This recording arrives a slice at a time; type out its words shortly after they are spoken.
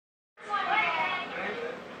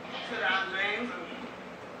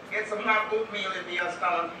some hot oatmeal into your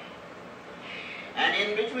stomach. And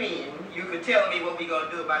in between, you could tell me what we're going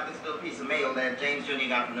to do about this little piece of mail that James Jr.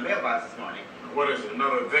 got from the mailbox this morning. What is it,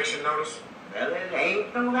 another eviction notice? Well, it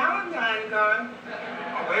ain't no Valentine card.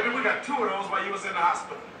 Oh, baby, we got 2 of those while you was in the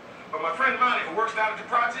hospital. But my friend Monty, who works down at the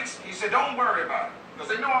projects, he said, don't worry about it. Because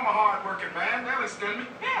they know I'm a hard-working man. They'll extend me.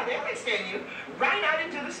 Yeah, they'll extend you right out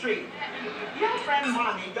into the street. Your friend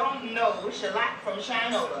Monty don't know shellac from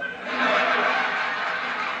Shinola.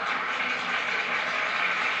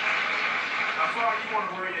 Now, Father, you want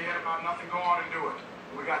to worry your head about nothing, go on and do it.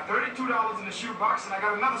 We got $32 in the shoebox, and I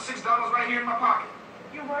got another $6 right here in my pocket.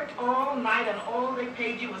 You worked all night, and all they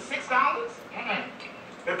paid you was $6?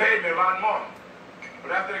 They paid me a lot more.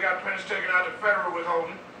 But after they got Prince taken out, the federal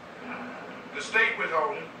withholding, the state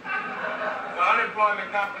withholding, the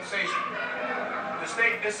unemployment compensation, the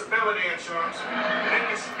state disability insurance, and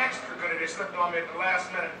then this extra goodie they slipped on me at the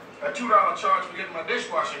last minute, a $2 charge for getting my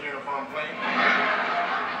dishwashing uniform clean.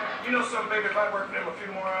 You know something, baby, if I worked for them a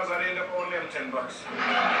few more hours, I'd end up owing them $10.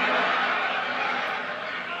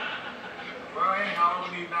 Well, anyhow,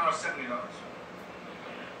 all we need now is $70.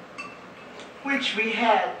 Which we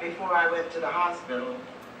had before I went to the hospital.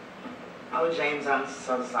 Oh, James, I'm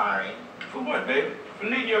so sorry. For what, baby? For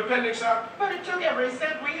needing your appendix out? But it took every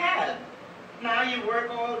cent we had. Now you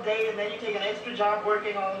work all day and then you take an extra job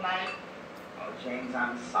working all night. Oh, James,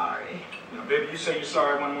 I'm sorry. Now, baby, you say you're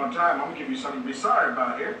sorry one more time, I'm gonna give you something to be sorry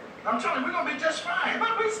about here. I'm telling you, we're gonna be just fine.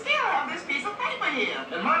 But we still have this piece of paper here.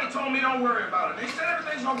 And Monty told me don't worry about it. They said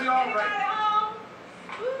everything's gonna be all right.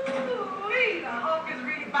 Ooh-wee, the hawk is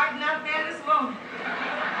really biting out there this morning.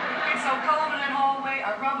 It's so cold in that hallway,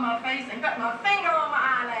 I rubbed my face and got my finger on my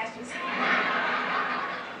eyelashes.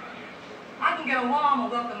 I can get a warmer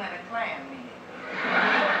welcome at a clan meeting.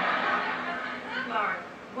 Lord,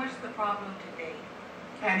 what's the problem today?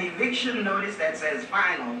 An eviction notice that says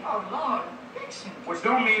final. Oh, Lord, eviction. Which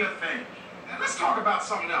don't mean a thing. Now, let's talk about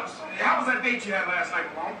something else. How was that date you had last night,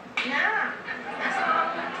 Malone? Yeah, that's what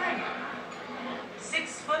I'm gonna tell you.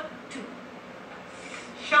 6'2",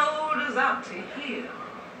 shoulders out to here,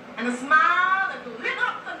 and a smile that lit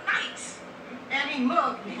up the night, and he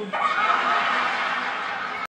mugged me.